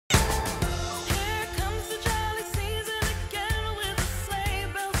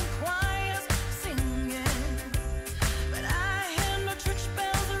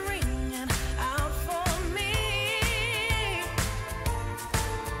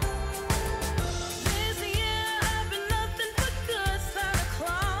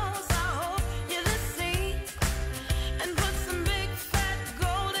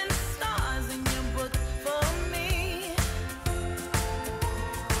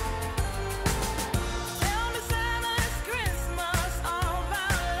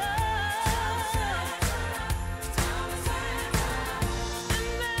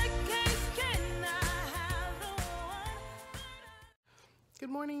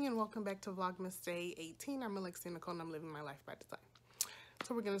morning and welcome back to Vlogmas Day 18. I'm Alexia Nicole and I'm living my life by design.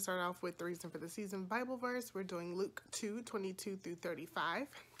 So we're going to start off with the reason for the season Bible verse. We're doing Luke 2:22 through 35.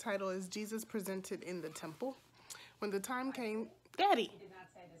 Title is Jesus Presented in the Temple. When the time came, Daddy! He did not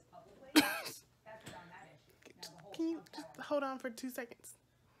say this publicly. That's on that issue. Now, the whole Can you just hold on for 2 seconds?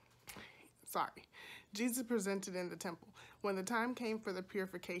 Sorry. Jesus presented in the temple. When the time came for the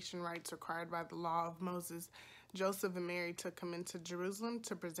purification rites required by the law of Moses, Joseph and Mary took him into Jerusalem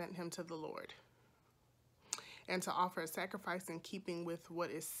to present him to the Lord and to offer a sacrifice in keeping with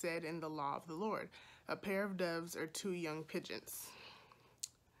what is said in the law of the Lord, a pair of doves or 2 young pigeons.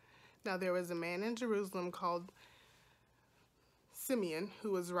 Now there was a man in Jerusalem called Simeon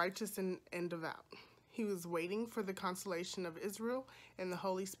who was righteous and devout. He was waiting for the consolation of Israel, and the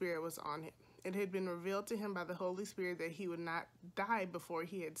Holy Spirit was on him. It had been revealed to him by the Holy Spirit that he would not die before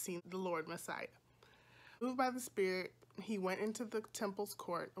he had seen the Lord Messiah. Moved by the Spirit, he went into the temple's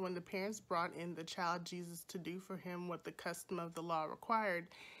court. When the parents brought in the child Jesus to do for him what the custom of the law required,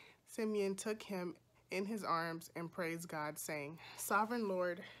 Simeon took him in his arms and praised God, saying, "Sovereign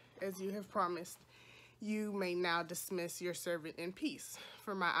Lord, as you have promised, you may now dismiss your servant in peace.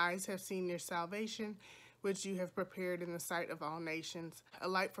 For my eyes have seen your salvation, which you have prepared in the sight of all nations, a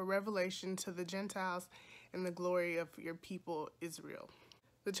light for revelation to the Gentiles and the glory of your people Israel."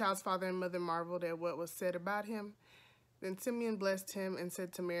 The child's father and mother marveled at what was said about him. Then Simeon blessed him and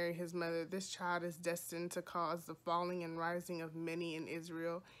said to Mary his mother, "This child is destined to cause the falling and rising of many in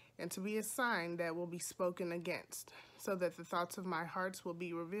Israel, and to be a sign that will be spoken against, so that the thoughts of my hearts will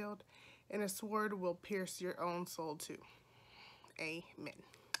be revealed, and a sword will pierce your own soul too." Amen.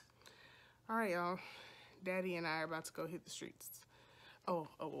 All right, y'all. Daddy and I are about to go hit the streets. Oh,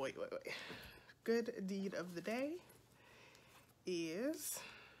 wait. Good deed of the day is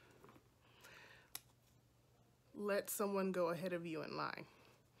let someone go ahead of you in line.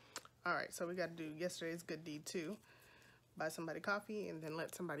 All right, so we got to do yesterday's good deed too. Buy somebody coffee and then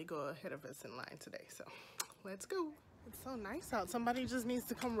let somebody go ahead of us in line today. So let's go. It's so nice out. Somebody just needs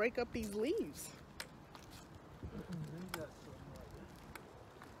to come rake up these leaves.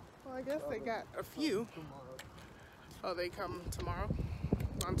 Well, I guess they got a few. Oh, they come tomorrow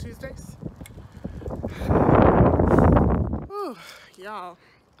on Tuesdays? Oh, y'all,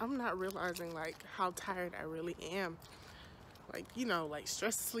 I'm not realizing like how tired I really am. Like, you know, like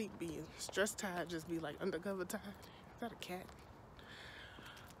stress sleep be stress tired, just be like undercover tired. Is that a cat?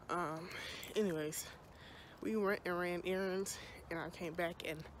 Anyways, we went and ran errands and I came back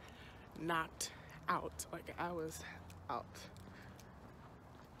and knocked out. Like I was out.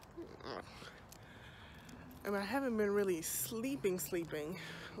 I mean, I haven't been really sleeping.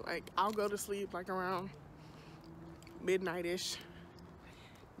 Like, I'll go to sleep like around midnight-ish.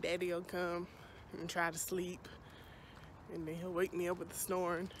 Daddy will come and try to sleep, and then he'll wake me up with the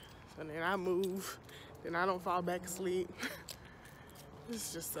snoring. So then I move, then I don't fall back asleep.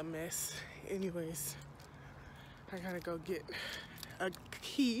 It's just a mess. Anyways, I gotta go get a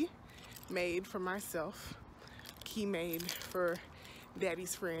key made for myself. Key made for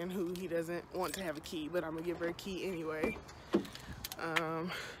Daddy's friend who he doesn't want to have a key, but I'm gonna give her a key anyway.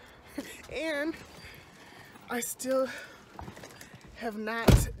 And I still have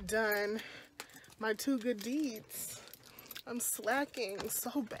not done my 2 good deeds. I'm slacking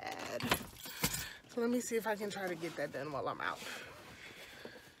so bad. So let me see if I can try to get that done while I'm out.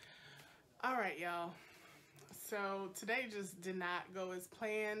 All right, y'all. So today just did not go as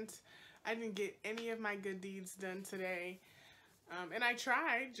planned. I didn't get any of my good deeds done today. And I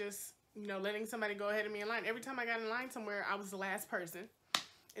tried just, you know, letting somebody go ahead of me in line. Every time I got in line somewhere, I was the last person.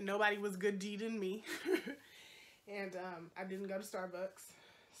 And nobody was good deeding me. And I didn't go to Starbucks.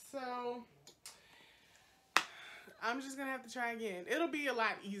 So I'm just going to have to try again. It'll be a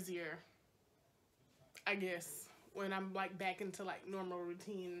lot easier, I guess, when I'm like back into like normal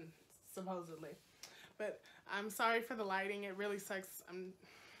routine, supposedly. But I'm sorry for the lighting. It really sucks.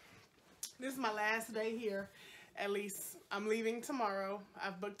 This is my last day here. At least I'm leaving tomorrow.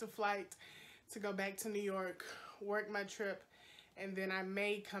 I've booked a flight to go back to New York, work my trip, and then I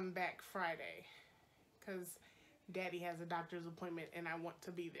may come back Friday because Daddy has a doctor's appointment and I want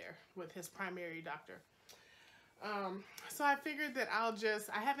to be there with his primary doctor. So I figured that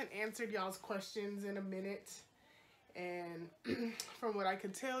I haven't answered y'all's questions in a minute, and from what I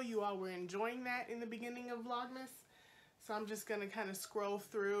could tell, you all were enjoying that in the beginning of Vlogmas. So I'm just gonna kind of scroll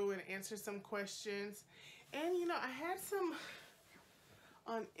through and answer some questions. And you know, I had some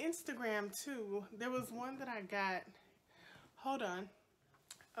on Instagram too. There was one that I got. Hold on.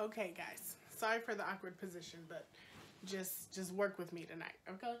 Okay, guys. Sorry for the awkward position, but just work with me tonight,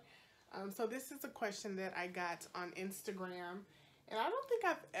 okay? So this is a question that I got on Instagram, And I don't think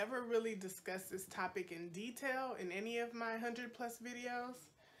I've ever really discussed this topic in detail in any of my 100+ videos.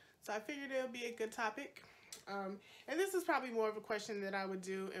 So I figured it would be a good topic. And this is probably more of a question that I would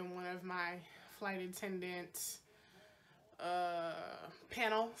do in one of my flight attendant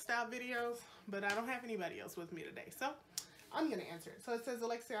panel style videos, but I don't have anybody else with me today, so I'm gonna answer it. So it says,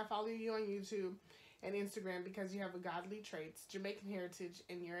 Alexia, I follow you on YouTube and Instagram because you have a godly traits, Jamaican heritage,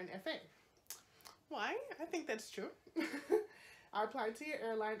 and you're an FA. Why? I think that's true. I applied to your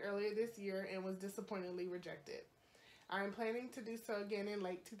airline earlier this year and was disappointingly rejected. I am planning to do so again in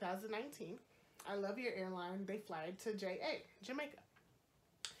late 2019. I love your airline. They fly to JA, Jamaica.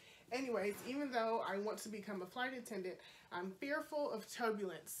 Anyways, even though I want to become a flight attendant, I'm fearful of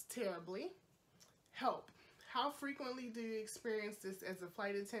turbulence terribly. Help. How frequently do you experience this as a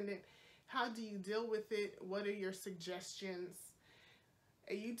flight attendant? How do you deal with it? What are your suggestions?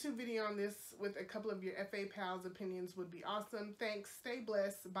 A YouTube video on this with a couple of your FA pals' opinions would be awesome. Thanks. Stay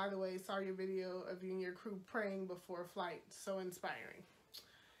blessed. By the way, saw your video of you and your crew praying before flight. So inspiring.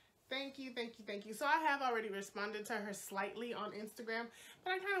 Thank you, thank you, thank you. So I have already responded to her slightly on Instagram,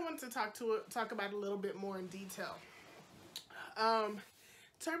 but I kind of wanted to talk about it a little bit more in detail.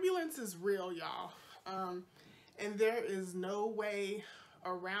 Turbulence is real, y'all. And there is no way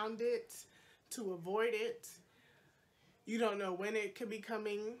around it to avoid it. You don't know when it could be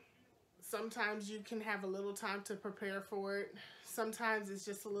coming. Sometimes you can have a little time to prepare for it. Sometimes it's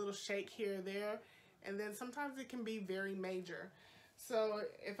just a little shake here or there. And then sometimes it can be very major. So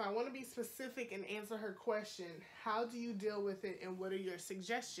if I want to be specific and answer her question, how do you deal with it and what are your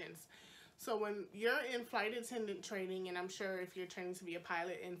suggestions? So when you're in flight attendant training, and I'm sure if you're training to be a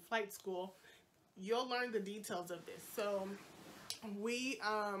pilot in flight school, you'll learn the details of this. So we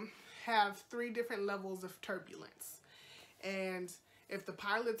have 3 different levels of turbulence. And if the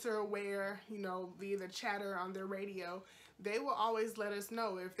pilots are aware, you know, via the chatter on their radio, they will always let us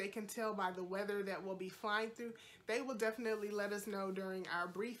know. If they can tell by the weather that we'll be flying through, they will definitely let us know during our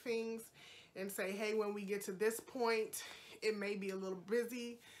briefings and say, hey, when we get to this point, it may be a little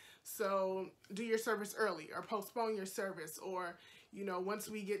busy, so do your service early or postpone your service. Or, you know, once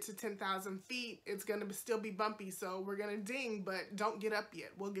we get to 10,000 feet, it's going to still be bumpy, so we're going to ding, but don't get up yet.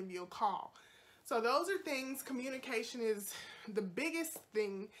 We'll give you a call. So those are things. Communication is the biggest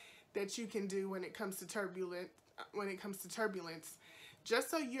thing that you can do when it comes to turbulence. Just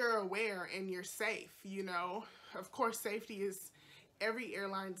so you're aware and you're safe, you know. Of course, safety is every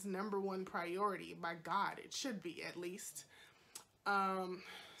airline's #1 priority. By God, it should be, at least.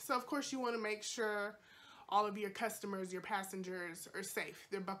 So of course you want to make sure all of your customers, your passengers, are safe.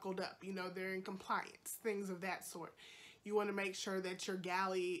 They're buckled up, you know, they're in compliance, things of that sort. You want to make sure that your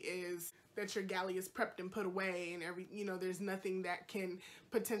galley is prepped and put away, and you know, there's nothing that can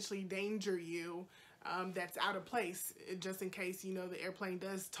potentially danger you that's out of place, just in case, you know, the airplane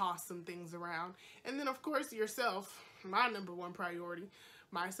does toss some things around. And then of course yourself, my #1 priority,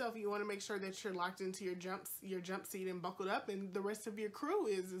 myself, you want to make sure that you're locked into your jump seat and buckled up, and the rest of your crew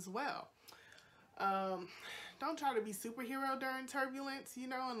is as well. Don't try to be superhero during turbulence, you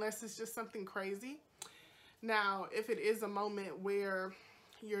know, unless it's just something crazy. Now, if it is a moment where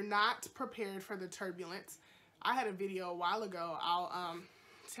you're not prepared for the turbulence, I had a video a while ago, I'll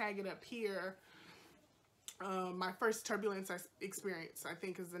tag it up here. My first turbulence experience, I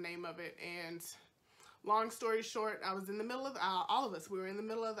think is the name of it. And long story short, I was in the middle of the aisle. All of us, we were in the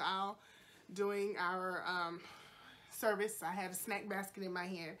middle of the aisle doing our service. I had a snack basket in my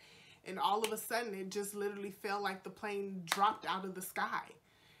hand, and all of a sudden it just literally felt like the plane dropped out of the sky.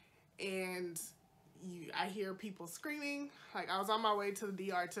 And I hear people screaming. Like, I was on my way to the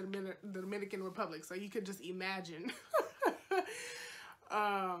DR, to the Dominican Republic, so you could just imagine.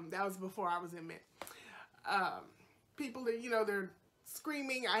 That was before I was in Mint. People, you know, they're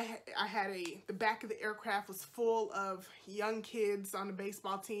screaming. I had the back of the aircraft was full of young kids on the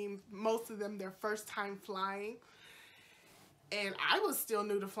baseball team, most of them their first time flying. And I was still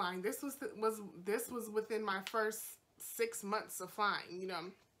new to flying. This was within my first 6 months of flying, you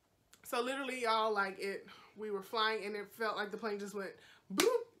know. So literally, y'all, like, we were flying and it felt like the plane just went boop,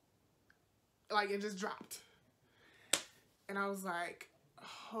 like it just dropped. And I was like,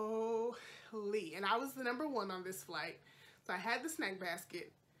 holy. And I was the #1 on this flight. So I had the snack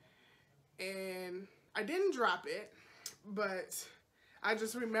basket and I didn't drop it, but I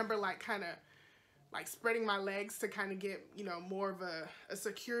just remember like kind of like spreading my legs to kind of get, you know, more of a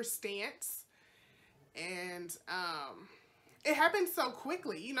secure stance. And it happened so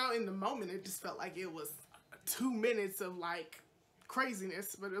quickly, you know, in the moment it just felt like it was 2 minutes of like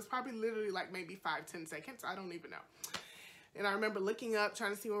craziness, but it was probably literally like maybe 5-10 seconds. I don't even know. And I remember looking up,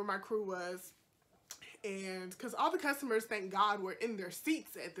 trying to see where my crew was. And because all the customers, thank God, were in their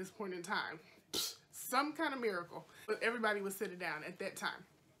seats at this point in time. Some kind of miracle. But everybody was sitting down at that time.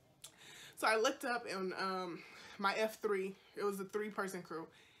 So I looked up and my F3, it was a 3-person crew.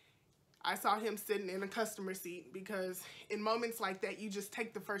 I saw him sitting in a customer seat because in moments like that, you just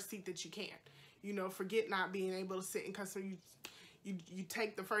take the first seat that you can. You know, forget not being able to sit in customer. You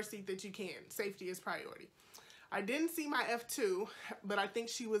take the first seat that you can. Safety is priority. I didn't see my F2, but I think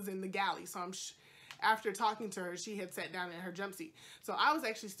she was in the galley. So after talking to her, she had sat down in her jump seat. So I was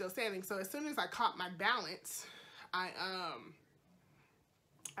actually still standing. So as soon as I caught my balance, I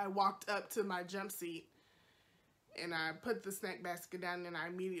walked up to my jump seat and I put the snack basket down and I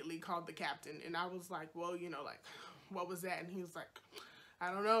immediately called the captain. And I was like, well, you know, like, what was that? And he was like,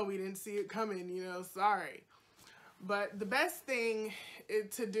 I don't know. We didn't see it coming, you know, sorry. But the best thing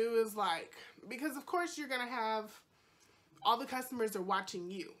to do is like, because of course you're going to have, all the customers are watching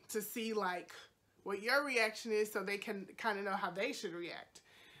you to see like what your reaction is so they can kind of know how they should react.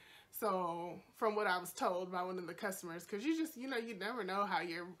 So from what I was told by one of the customers, because you just, you know, you never know how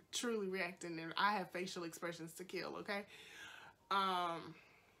you're truly reacting, and I have facial expressions to kill, okay?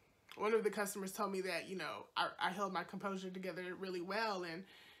 One of the customers told me that, you know, I held my composure together really well, and,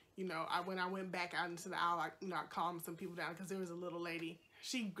 you know, when I went back out into the aisle, I calmed some people down because there was a little lady.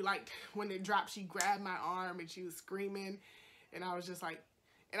 She, like, when it dropped, she grabbed my arm and she was screaming, and I was just like,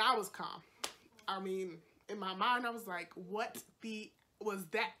 and I was calm. I mean, in my mind, I was like, what was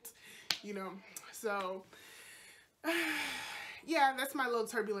that? You know, so yeah, that's my little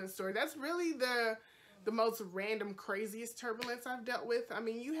turbulence story. That's really the most random, craziest turbulence I've dealt with. I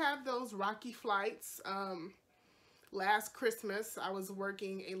mean, you have those rocky flights. Last Christmas, I was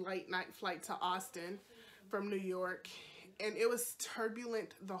working a late night flight to Austin from New York, and it was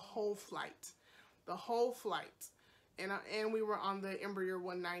turbulent the whole flight. And we were on the Embraer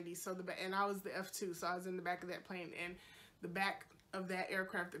 190, and I was the F2, so I was in the back of that plane, and the back of that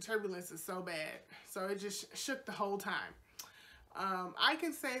aircraft, the turbulence is so bad, so it just shook the whole time. I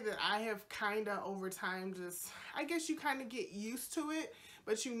can say that I have kind of over time I guess you kind of get used to it,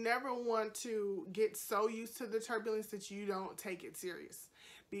 but you never want to get so used to the turbulence that you don't take it serious,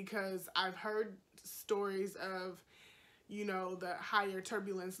 because I've heard stories of, you know, the higher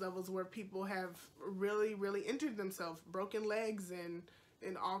turbulence levels where people have really, really injured themselves, broken legs and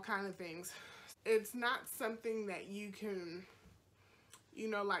all kind of things. It's not something that you can, you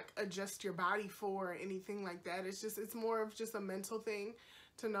know, like adjust your body for or anything like that. It's more of just a mental thing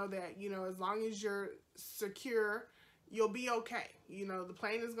to know that, you know, as long as you're secure, you'll be okay. You know, the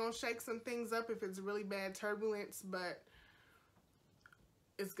plane is going to shake some things up if it's really bad turbulence, but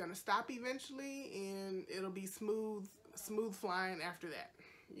it's going to stop eventually and it'll be smooth flying after that,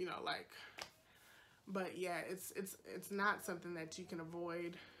 you know, like, but yeah, it's not something that you can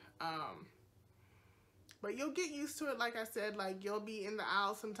avoid. But you'll get used to it. Like I said, like you'll be in the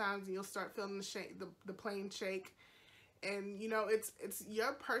aisle sometimes and you'll start feeling the plane shake. And, you know, it's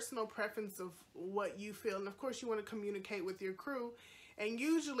your personal preference of what you feel. And, of course, you want to communicate with your crew. And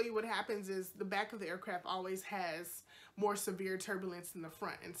usually what happens is the back of the aircraft always has more severe turbulence than the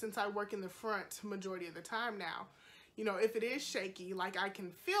front. And since I work in the front majority of the time now, you know, if it is shaky, like I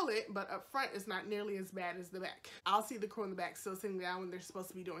can feel it, but up front it's not nearly as bad as the back. I'll see the crew in the back still sitting down when they're supposed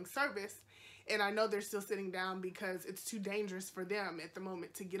to be doing service. And I know they're still sitting down because it's too dangerous for them at the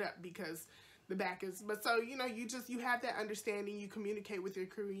moment to get up because the back is, but so, you know, you have that understanding, you communicate with your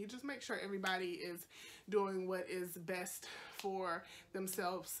crew, and you just make sure everybody is doing what is best for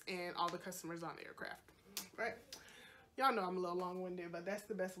themselves and all the customers on the aircraft, right? Y'all know I'm a little long-winded, but that's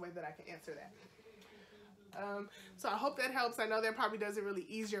the best way that I can answer that. So I hope that helps. I know that probably doesn't really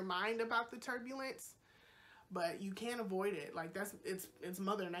ease your mind about the turbulence, but you can't avoid it. Like it's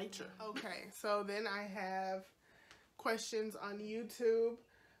Mother Nature. Okay, so then I have questions on YouTube.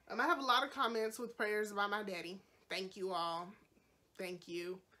 I have a lot of comments with prayers about my daddy. Thank you all. Thank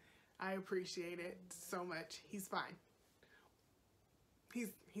you. I appreciate it so much. He's fine.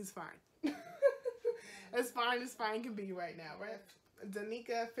 He's fine. As fine can be right now, right?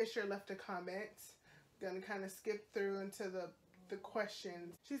 Danica Fisher left a comment. Gonna kind of skip through into the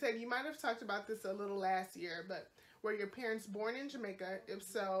questions. She said, you might have talked about this a little last year, but were your parents born in Jamaica? If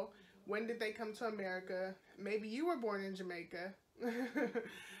so, when did they come to America? Maybe you were born in Jamaica.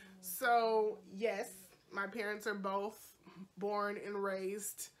 So, yes, my parents are both born and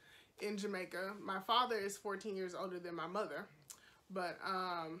raised in Jamaica. My father is 14 years older than my mother, but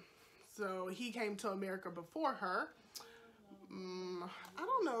so he came to America before her. I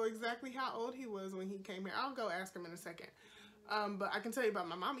don't know exactly how old he was when he came here. I'll go ask him in a second. But I can tell you about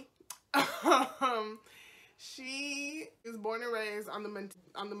my mommy. She is born and raised on the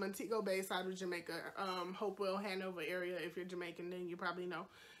Montego Bay side of Jamaica, Hopewell, Hanover area. If you're Jamaican, then you probably know.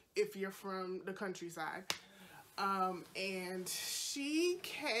 If you're from the countryside, and she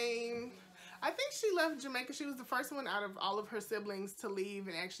came. I think she left Jamaica. She was the first one out of all of her siblings to leave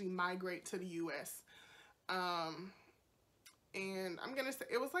and actually migrate to the U.S. And I'm gonna say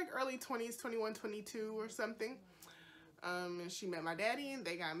it was like early 20s, 21, 22 or something. And she met my daddy, and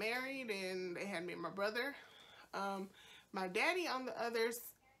they got married, and they had me and my brother. My daddy on the other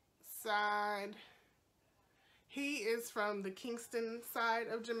side, he is from the Kingston side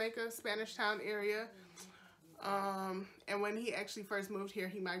of Jamaica, Spanish Town area. And when he actually first moved here,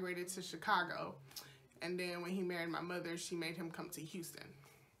 he migrated to Chicago. And then when he married my mother, she made him come to Houston.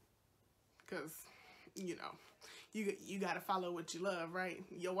 Because, you know, you got to follow what you love, right?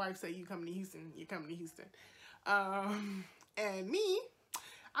 Your wife say you coming to Houston, you're coming to Houston. And me,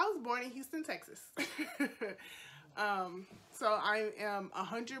 I was born in Houston, Texas. So I am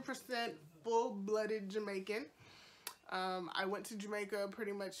 100% full-blooded Jamaican. I went to Jamaica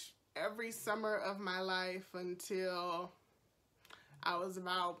pretty much every summer of my life until I was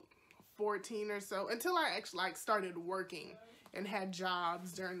about 14 or so, until I actually like started working and had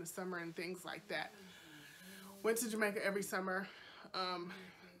jobs during the summer and things like that. Went to Jamaica every summer.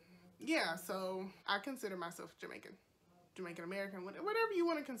 Yeah, so I consider myself Jamaican. Jamaican American, whatever you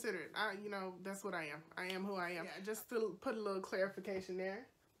want to consider it. You know, that's what I am. I am who I am. Yeah, just to put a little clarification there.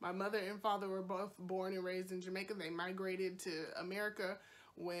 My mother and father were both born and raised in Jamaica. They migrated to America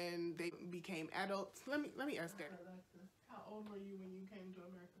when they became adults. Let me ask Dad. How old were you when you came to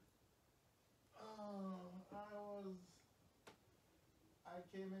America? I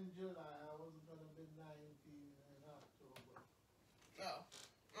came in July. I was gonna be 19 in October. Oh,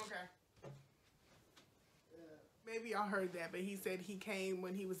 okay. Maybe y'all heard that, but he said he came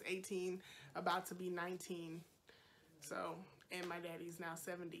when he was 18, about to be 19. So, and my daddy's now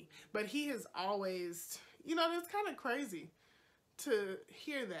 70. But he has always, you know, it's kind of crazy to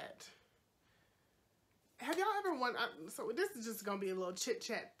hear that. Have y'all ever wondered, so this is just going to be a little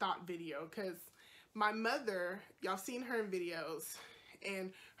chit-chat thought video, because my mother, y'all seen her in videos,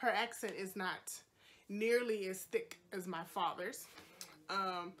 and her accent is not nearly as thick as my father's.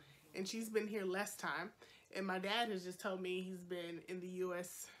 And she's been here less time. And my dad has just told me he's been in the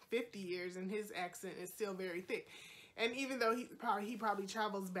U.S. 50 years and his accent is still very thick. And even though he probably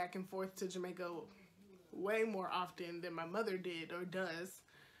travels back and forth to Jamaica way more often than my mother did or does,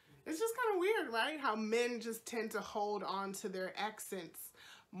 it's just kind of weird, right? How men just tend to hold on to their accents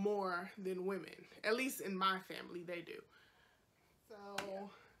more than women. At least in my family, they do. So,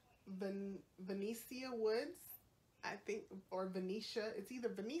 Venetia Woods, I think, or Venetia, it's either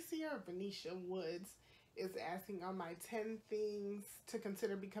Venetia or Venetia Woods, is asking on my 10 things to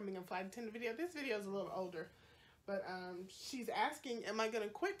consider becoming a flight attendant video. This video is a little older, but she's asking, am I going to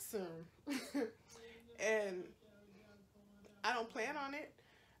quit soon? And I don't plan on it.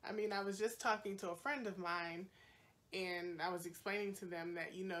 I mean, I was just talking to a friend of mine, and I was explaining to them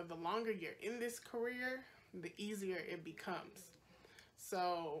that, you know, the longer you're in this career, the easier it becomes.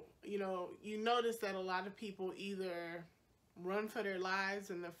 So, you know, you notice that a lot of people either run for their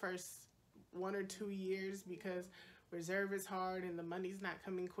lives in the first 1 or 2 years because reserve is hard and the money's not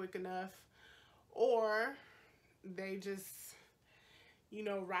coming quick enough, or they just, you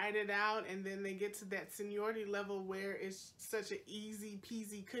know, ride it out, and then they get to that seniority level where it's such an easy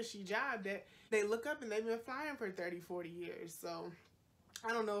peasy cushy job that they look up and they've been flying for 30, 40 years. So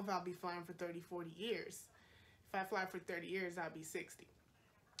I don't know if I'll be flying for 30, 40 years. If I fly for 30 years, I'll be 60.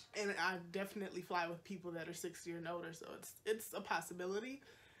 And I definitely fly with people that are 60 and older, so it's a possibility.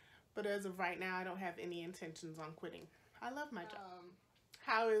 But as of right now, I don't have any intentions on quitting. I love my job.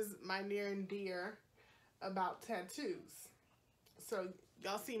 How is my near and dear about tattoos? So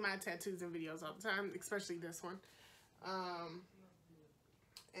y'all see my tattoos and videos all the time, especially this one.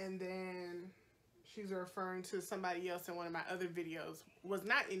 And then she's referring to somebody else in one of my other videos, was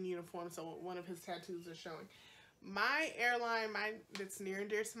not in uniform, so one of his tattoos are showing. My airline, that's near and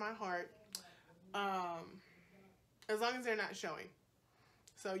dear to my heart, as long as they're not showing.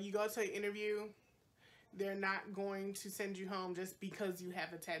 So you go to an interview, they're not going to send you home just because you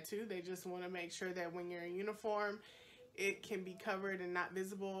have a tattoo. They just want to make sure that when you're in uniform, it can be covered and not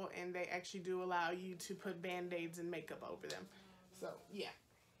visible, and they actually do allow you to put band-aids and makeup over them. So, yeah.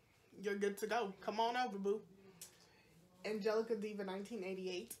 You're good to go. Come on over, boo. Angelica Diva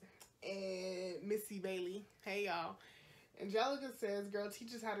 1988 and Missy Bailey. Hey, y'all. Angelica says, girl,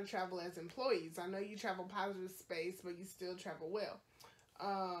 teach us how to travel as employees. I know you travel positive space, but you still travel well.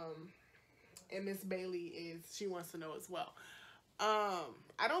 And Miss Bailey she wants to know as well.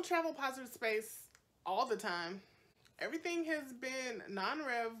 I don't travel positive space all the time. Everything has been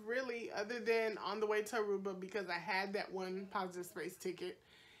non-rev, really, other than on the way to Aruba, because I had that one positive space ticket.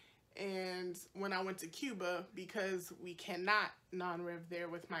 And when I went to Cuba, because we cannot non-rev there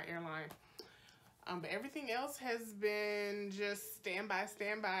with my airline. But everything else has been just standby.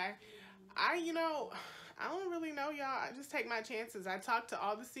 I don't really know, y'all. I just take my chances. I talk to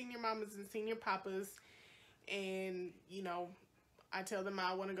all the senior mamas and senior papas, and, you know, I tell them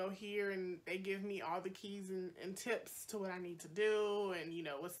I want to go here, and they give me all the keys and tips to what I need to do, and, you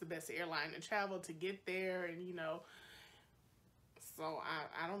know, what's the best airline to travel to get there, and, you know. So,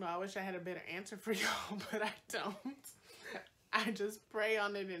 I don't know. I wish I had a better answer for y'all, but I don't. I just pray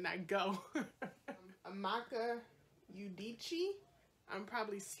on it and I go. Amaka Udici. I'm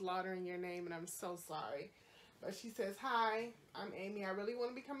probably slaughtering your name, and I'm so sorry. But she says, hi, I'm Amy. I really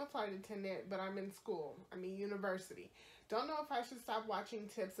want to become a flight attendant, but I'm in school. I'm in university. Don't know if I should stop watching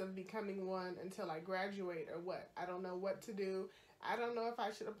tips of becoming one until I graduate or what. I don't know what to do. I don't know if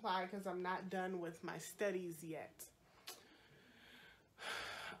I should apply because I'm not done with my studies yet.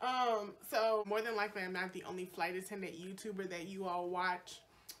 So more than likely, I'm not the only flight attendant YouTuber that you all watch.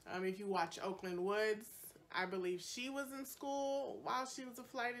 If you watch Oakland Woods, I believe she was in school while she was a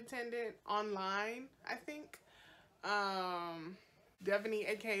flight attendant online, I think. Devaney,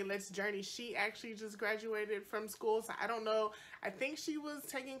 aka Let's Journey, she actually just graduated from school, so I don't know. I think she was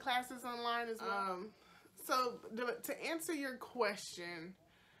taking classes online as well. So to answer your question,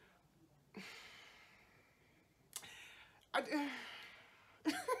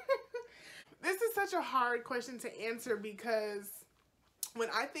 this is such a hard question to answer, because when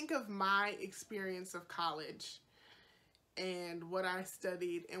I think of my experience of college and what I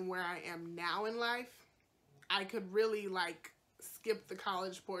studied and where I am now in life, I could really like skip the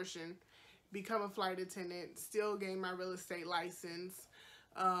college portion, become a flight attendant, still gain my real estate license.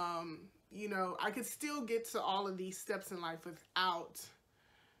 You know, I could still get to all of these steps in life without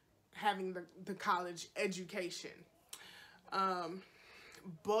having the college education.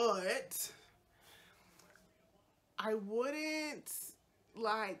 But I wouldn't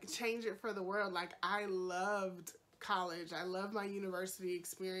like change it for the world. Like, I loved college. I love my university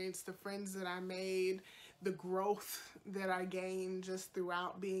experience, the friends that I made, the growth that I gained just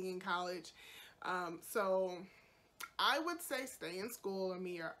throughout being in college. So I would say stay in school. I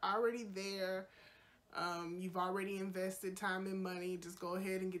mean, you're already there. You've already invested time and money. Just go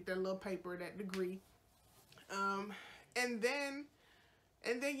ahead and get that little paper, that degree. And then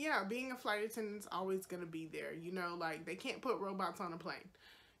yeah, being a flight attendant is always going to be there. You know, like, they can't put robots on a plane.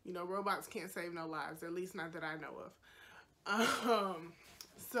 You know, robots can't save no lives, at least not that I know of.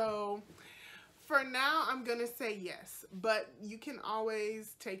 So for now, I'm going to say yes. But you can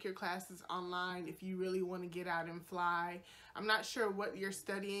always take your classes online if you really want to get out and fly. I'm not sure what you're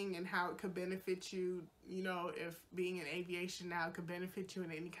studying and how it could benefit you, you know, if being in aviation now could benefit you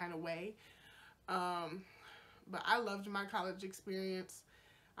in any kind of way. But I loved my college experience.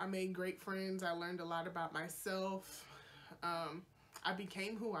 I made great friends. I learned a lot about myself. I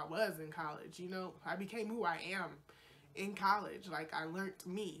became who I was in college, you know. I became who I am in college. Like, I learned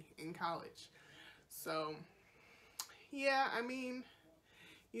me in college. So, yeah, I mean,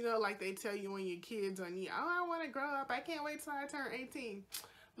 you know, like they tell you when your kids on you, oh, I want to grow up. I can't wait till I turn 18.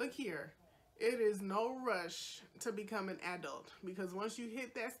 Look here. It is no rush to become an adult, because once you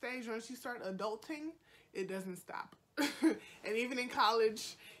hit that stage, once you start adulting, it doesn't stop. And even in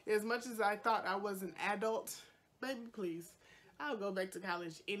college, as much as I thought I was an adult, baby, please, I'll go back to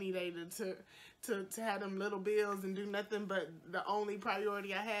college any day to have them little bills and do nothing, but the only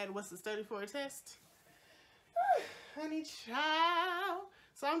priority I had was to study for a test. Honey child.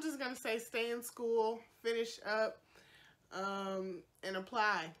 So I'm just going to say stay in school, finish up, and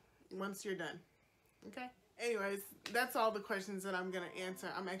apply once you're done. Okay? Anyways, that's all the questions that I'm going to answer.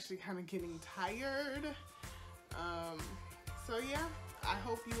 I'm actually kind of getting tired. So yeah, I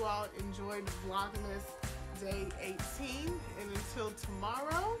hope you all enjoyed Vlogmas Day 18. And until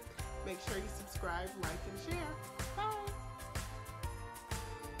tomorrow, make sure you subscribe, like, and share. Bye!